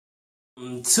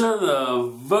To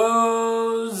the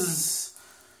Vooz.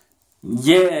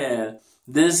 Yeah,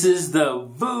 this is the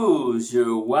Vooz,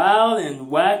 your wild and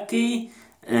wacky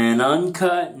and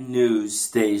uncut news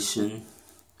station.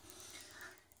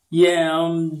 Yeah,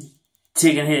 I'm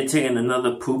taking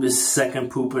another poop. This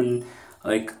second poop in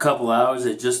like a couple hours.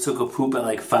 I just took a poop at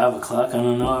like 5 o'clock. I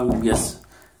don't know. I guess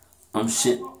I'm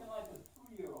shit.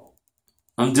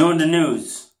 I'm doing the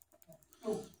news.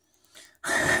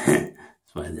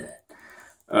 It's my dad.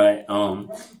 Alright,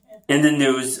 in the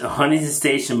news, a Huntington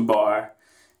Station bar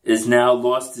is now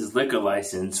lost his liquor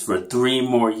license for 3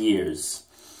 more years.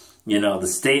 You know, the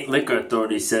state liquor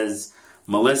authority says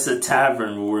Melissa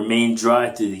Tavern will remain dry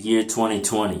through the year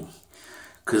 2020.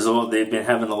 Because they've been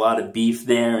having a lot of beef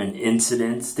there and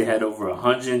incidents. They had over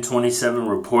 127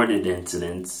 reported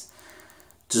incidents.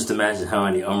 Just imagine how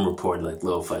many unreported, like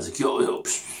little fights, like yo,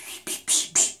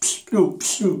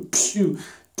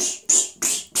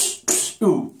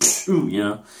 you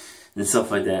know, and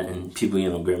stuff like that, and people, you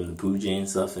know, grabbing the bougie and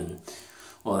stuff, and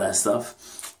all that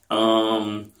stuff.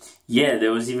 Yeah,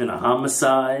 there was even a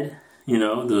homicide, you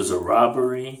know, there was a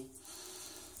robbery,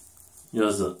 there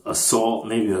was an assault,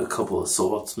 maybe a couple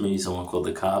assaults, maybe someone called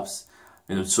the cops,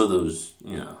 and I'm sure there was,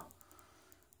 you know,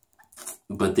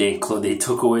 but they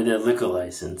took away their liquor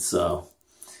license, so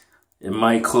it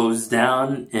might close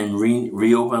down and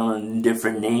reopen on a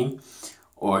different name.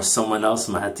 Or someone else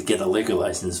might have to get a liquor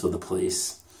license for the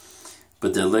place.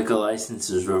 But their liquor license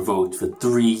is revoked for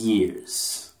 3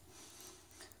 years.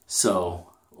 So,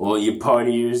 all you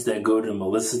partiers that go to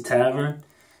Melissa Tavern,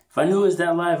 if I knew it was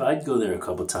that live, I'd go there a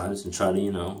couple times and try to,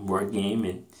 you know, work game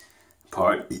and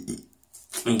part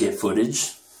and get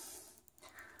footage.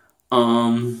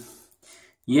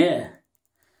 Yeah.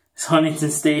 It's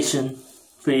Huntington Station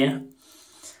for you.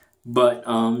 But,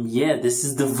 yeah, this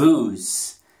is the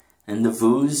Vooz. And the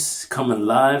Vooz coming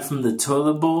live from the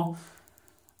toilet bowl,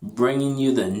 bringing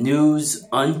you the news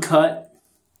uncut.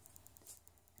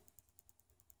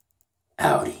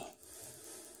 Howdy.